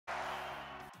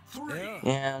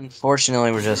Yeah,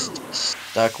 unfortunately we're just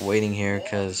stuck waiting here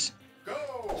because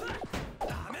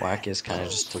Quack is kind of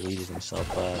just deleted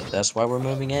himself, but that's why we're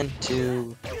moving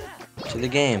into the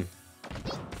game.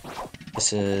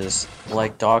 This is,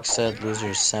 like Doc said,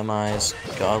 losers semis,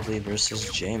 Godly versus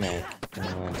Jmac.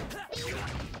 And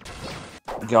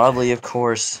Godly, of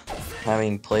course,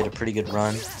 having played a pretty good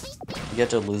run, to get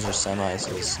to loser semis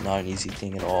is not an easy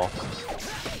thing at all.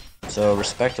 So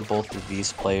respect to both of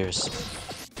these players.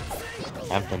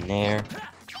 Have the Nair.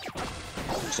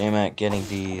 Jmac getting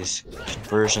these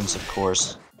conversions, of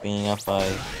course, being up by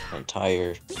an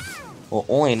entire, well,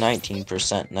 only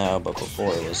 19% now, but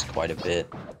before it was quite a bit.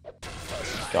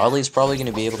 Godly's probably going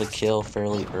to be able to kill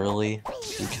fairly early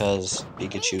because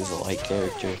Pikachu is a light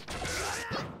character.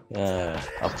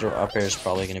 Up throw up air is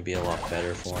probably going to be a lot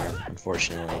better for him.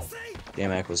 Unfortunately,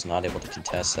 Jmac was not able to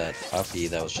contest that up E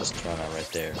that was just thrown out right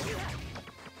there.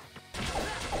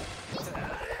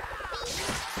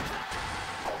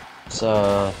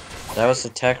 So that was the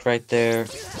tech right there.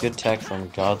 Good tech from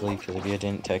Godly, because if he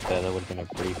didn't tech that, that would have been a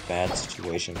pretty bad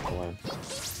situation for him.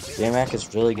 Jmac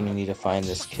is really going to need to find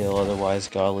this kill, otherwise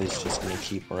Godly's just going to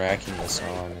keep racking this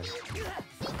on. And,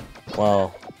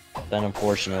 well, then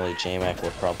unfortunately Jmac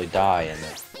will probably die, and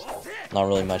not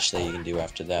really much that you can do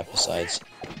after that besides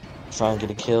try and get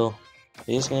a kill.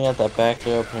 He's going to get that back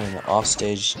throw, put in an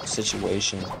offstage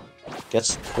situation.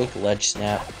 Gets quick ledge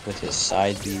snap with his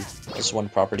side B. Just one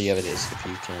property of it is if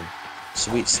you can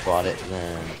sweet spot it,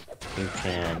 then you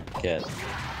can get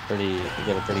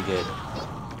a pretty good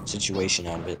situation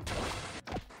out of it.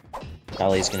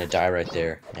 Ali's gonna die right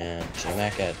there, and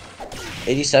Jmac at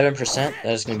 87%.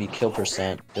 That is gonna be kill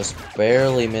percent, just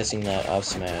barely missing that up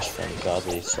smash from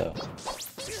Godly. So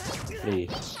pretty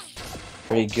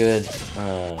good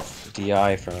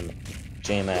DI from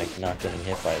Jmac, not getting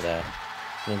hit by that.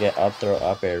 Gonna get up throw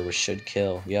up air, which should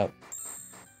kill. Yep.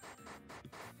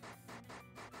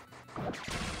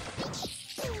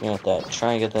 Get that.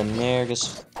 Try and get that nair.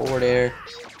 Gets forward air.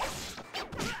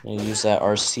 Gonna use that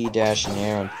RC dash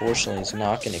nair. Unfortunately, he's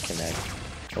not gonna connect,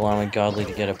 allowing Godly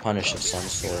to get a punish of some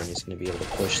sort, and he's gonna be able to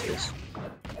push this.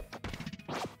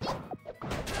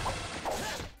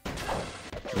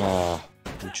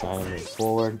 You trying to move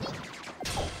forward.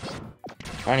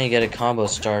 Trying to get a combo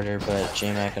starter, but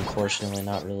Jmac unfortunately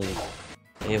not really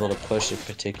able to push it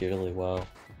particularly well.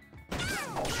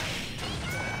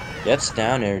 Gets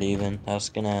down aired even. That's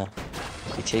gonna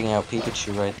be taking out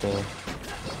Pikachu right there.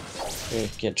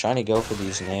 Trying to go for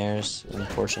these nairs.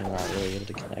 Unfortunately not really able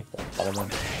to connect that part of him.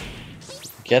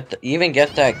 Even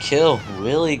get that kill.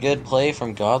 Really good play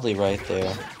from Godly right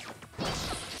there.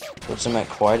 Puts him at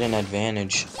quite an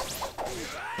advantage.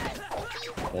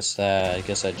 I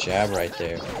guess that jab right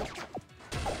there.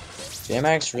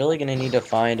 Jmac's really gonna need to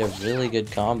find a really good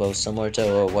combo similar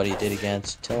to what he did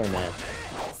against Tillerman.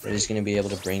 But he's gonna be able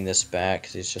to bring this back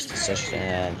because he's just such,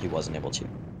 and he wasn't able to.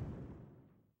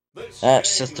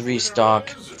 That's the 3 stock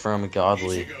from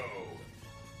Godly.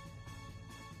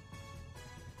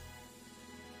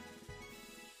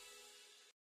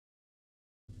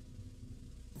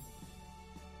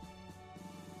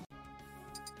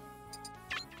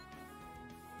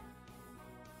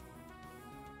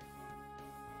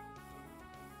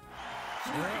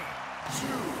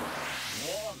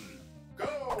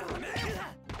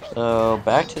 So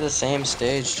back to the same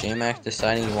stage. Jmac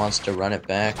deciding he wants to run it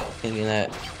back, thinking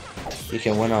that he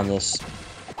can win on this.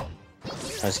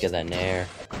 Let's get that nair.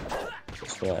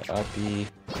 Just for that up B.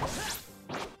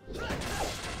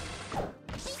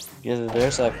 Yeah,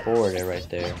 there's that forward air right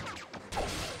there.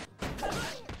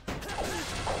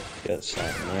 Gets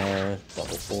that nair,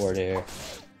 double forward air.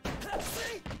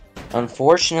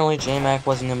 Unfortunately, Jmac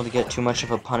wasn't able to get too much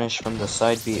of a punish from the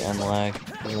side B and lag.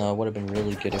 You know, it would have been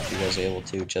really good if he was able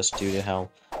to, just due to how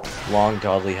long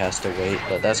Godly has to wait.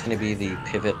 But that's going to be the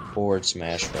pivot forward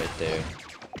smash right there.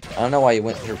 I don't know why he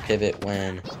went for pivot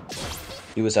when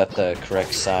he was at the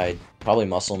correct side. Probably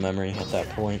muscle memory at that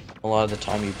point. A lot of the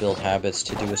time you build habits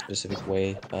to do a specific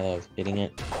way of hitting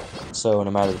it. So no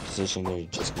matter the position, you're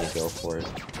just going to go for it.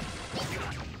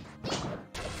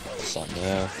 Something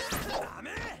there.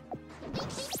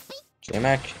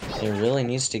 Jmac, it really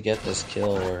needs to get this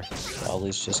kill, or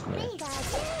Godly's just gonna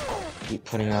keep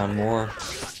putting on more.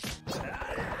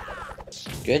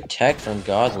 Good tech from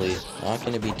Godly. Not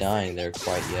gonna be dying there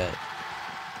quite yet.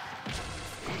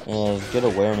 Good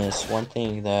awareness. One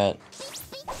thing that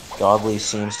Godly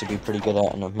seems to be pretty good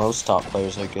at, and most top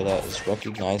players are good at, is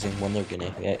recognizing when they're gonna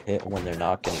get hit and when they're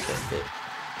not gonna get hit.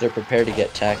 They're prepared to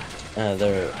get tech.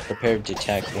 They're prepared to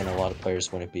tech when a lot of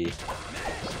players wouldn't be.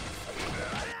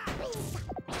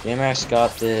 Jmac's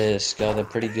got this, got a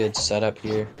pretty good setup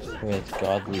here with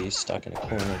Godly stuck in a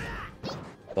corner.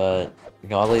 But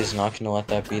Godly's not going to let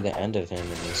that be the end of him,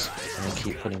 and he's going to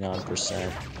keep putting on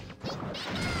percent.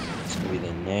 It's going to be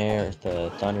the Nair,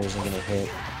 the Thunder isn't going to hit.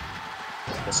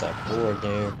 Gets that forward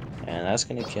there, and that's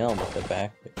going to kill him with the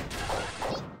back.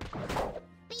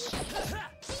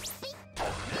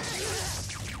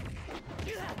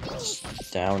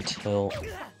 Down tilt,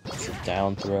 it's a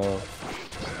down throw.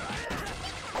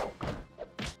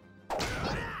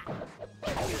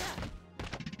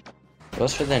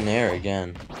 Goes for the Nair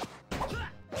again.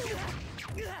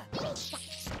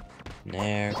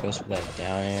 Nair, goes for that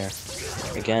down air.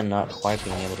 Again, not quite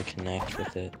being able to connect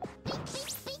with it.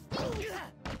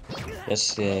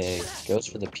 Yes, it goes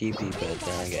for the PP, but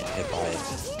then I get hit by it.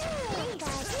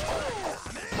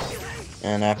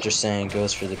 And after saying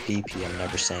goes for the PP, I'm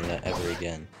never saying that ever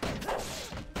again.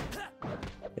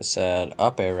 It's that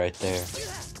up air right there.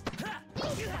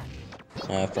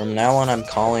 From now on, I'm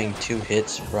calling 2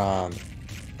 hits from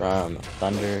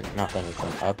Thunder, not Thunder,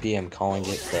 from Uppy. I'm calling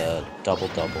it the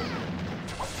double-double.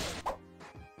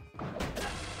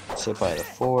 It's hit by the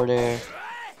forward air.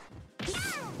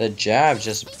 The jab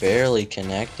just barely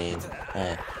connecting.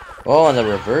 Oh, and the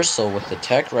reversal with the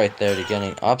tech right there to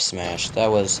getting up smash.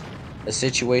 That was a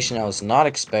situation I was not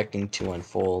expecting to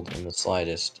unfold in the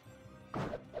slightest.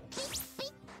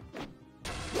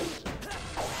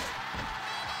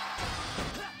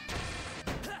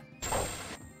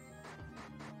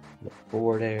 The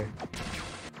forward air.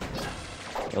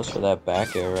 Goes for that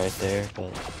back air right there,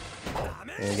 but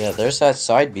there we go. There's that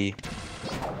side B.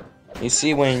 You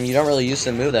see, when you don't really use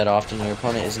the move that often, your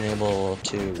opponent isn't able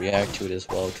to react to it as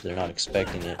well because they're not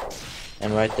expecting it.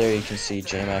 And right there, you can see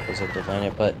Jmac was able to land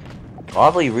it. But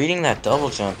oddly, reading that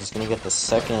double jump is going to get the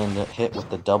second hit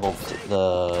with the double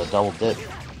dip.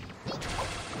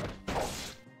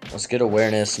 That's good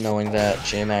awareness, knowing that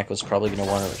Jmac was probably going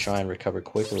to want to try and recover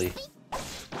quickly.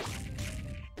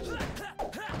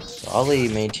 Oddly,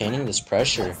 maintaining this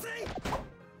pressure.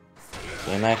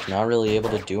 Jmac not really able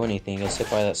to do anything. Gets hit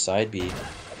by that side B.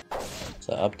 It's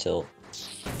an up tilt.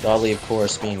 Godly, of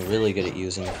course, being really good at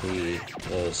using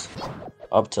those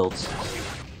up tilts.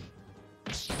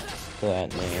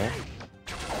 That Nair.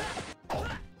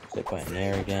 Hit by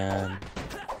Nair again.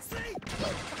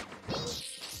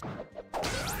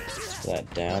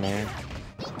 That down air.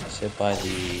 It's hit by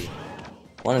the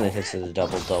one of the hits of the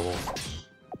double-double.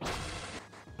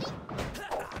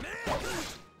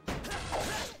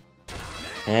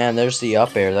 And there's the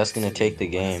up air. That's going to take the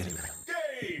game.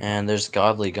 And there's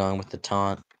Godly going with the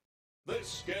taunt.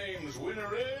 This game's winner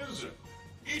is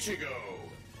Ichigo.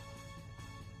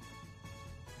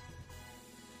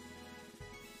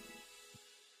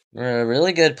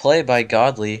 Really good play by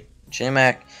Godly.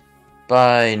 Jmac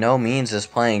by no means is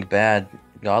playing bad.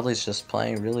 Godly's just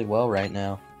playing really well right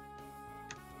now.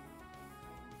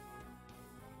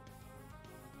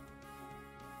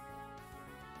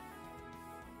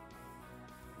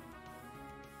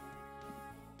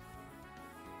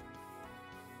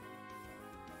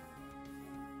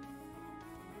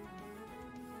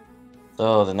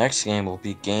 So the next game will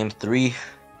be game 3.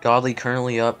 Godly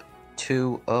currently up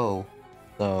 2-0.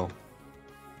 So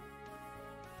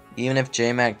even if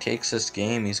Jmac takes this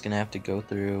game, he's gonna have to go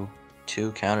through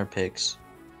 2 counter picks.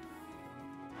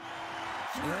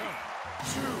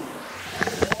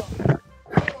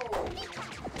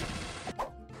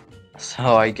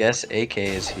 So I guess AK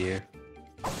is here.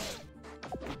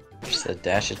 Just a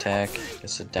dash attack,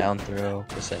 it's a down throw,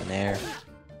 it's a nair.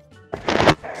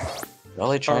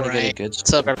 Really trying to get a good score.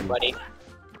 What's up, everybody?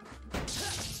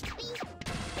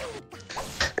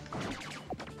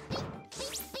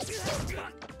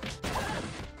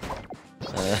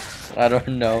 I don't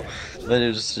know, but it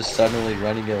was just suddenly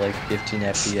running at like 15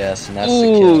 FPS, and that's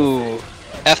the kill.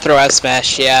 F throw out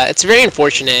smash, yeah, it's very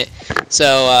unfortunate.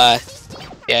 So,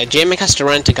 yeah, Jmac has to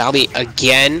run to Godly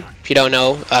again. If you don't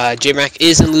know, Jmac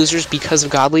is in losers because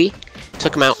of Godly.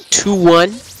 Took him out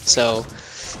 2-1, so...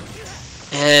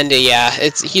 And yeah,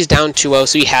 he's down 2-0,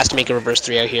 so he has to make a reverse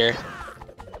 3 out here.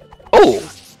 Oh,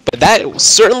 but that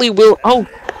certainly will. Oh,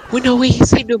 no way, he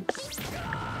saved him.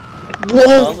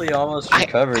 Whoa! Probably almost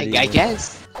recovered. I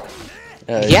guess.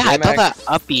 Yeah, I thought that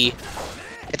uppy.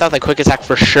 I thought that quick attack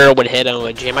for sure would hit him,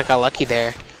 but Jmac got lucky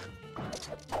there.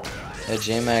 Yeah,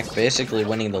 Jmac basically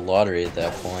winning the lottery at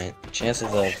that point.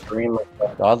 Chances of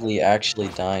Godly actually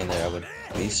dying there, I would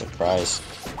be surprised.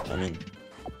 I mean,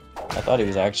 I thought he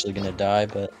was actually gonna die,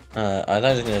 but then I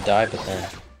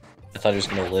thought he was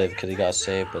gonna live because he got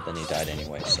saved, but then he died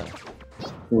anyway. So.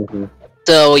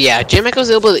 So yeah, Jmac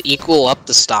was able to equal up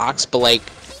the stocks, but like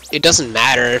it doesn't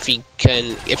matter if he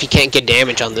can't get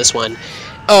damage on this one.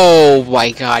 Oh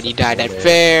my god, he died at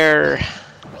fair.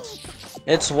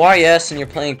 It's YS and you're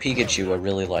playing Pikachu, a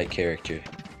really light character.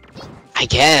 I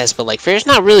guess, but like fair's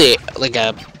not really like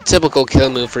a typical kill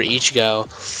move for Ichigo.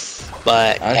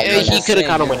 But he could have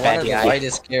caught him with bad one of the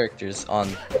lightest characters on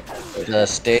the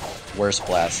state worst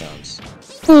blast zones.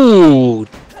 Ooh.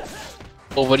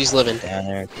 Oh, but he's living. Down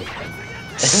there.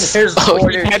 There's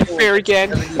he had fair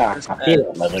again. Nah, he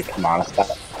didn't live it. Come on, stop.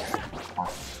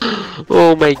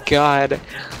 Oh my god.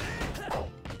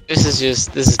 This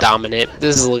is dominant.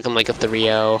 This is looking like a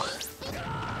 3-0.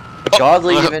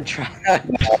 Godly even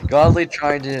Godly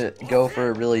tried to go for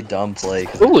a really dumb play.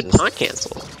 Ooh, it's not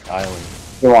canceled. Island.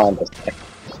 You want this?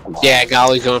 Come on. Yeah,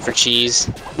 Golly's going for cheese.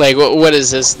 Like, what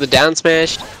is this? The down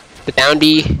smash? The down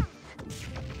B?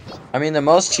 I mean, the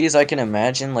most cheese I can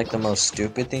imagine, like the most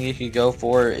stupid thing you could go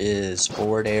for is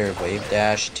forward air wave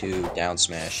dash to down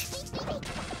smash.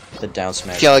 The down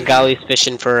smash. I feel like Golly's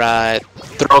fishing for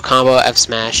throw combo F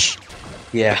smash.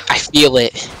 Yeah. I feel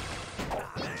it.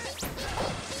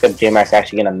 Except Jmac's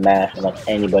actually gonna mash like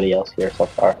anybody else here so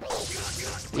far.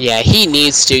 Yeah, he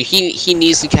needs to. He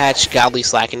needs to catch Godly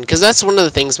slacking, because that's one of the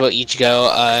things about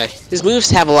Ichigo. His moves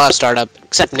have a lot of startup,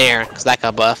 except Nair, because that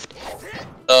got buffed.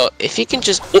 So if he can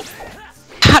just,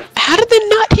 how did they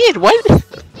not hit? What?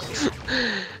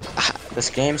 This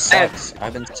game sucks.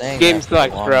 I've been saying. Game that for a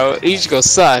sucks, long bro. time. Ichigo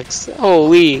sucks.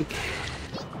 Holy.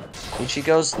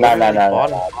 Ichigo's No.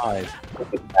 bottom 5.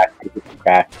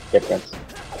 Back difference.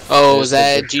 Oh, is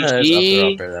that There's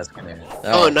GG? upper, that's gonna hit.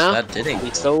 Oh no, That didn't.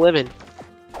 he's still living.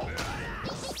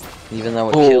 Even though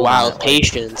it Oh killed wow, him,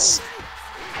 patience.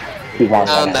 He won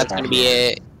that That's time. gonna be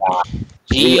it.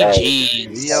 Yeah. GG.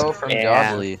 Rio from Yeah.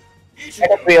 Godly.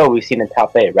 Second 3-0 we've seen in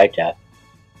top 8, right, Jeff?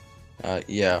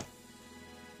 Yeah.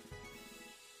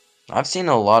 I've seen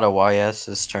a lot of YS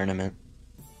this tournament.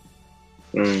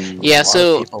 Mm. Yeah, A lot of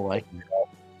so people like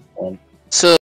it. so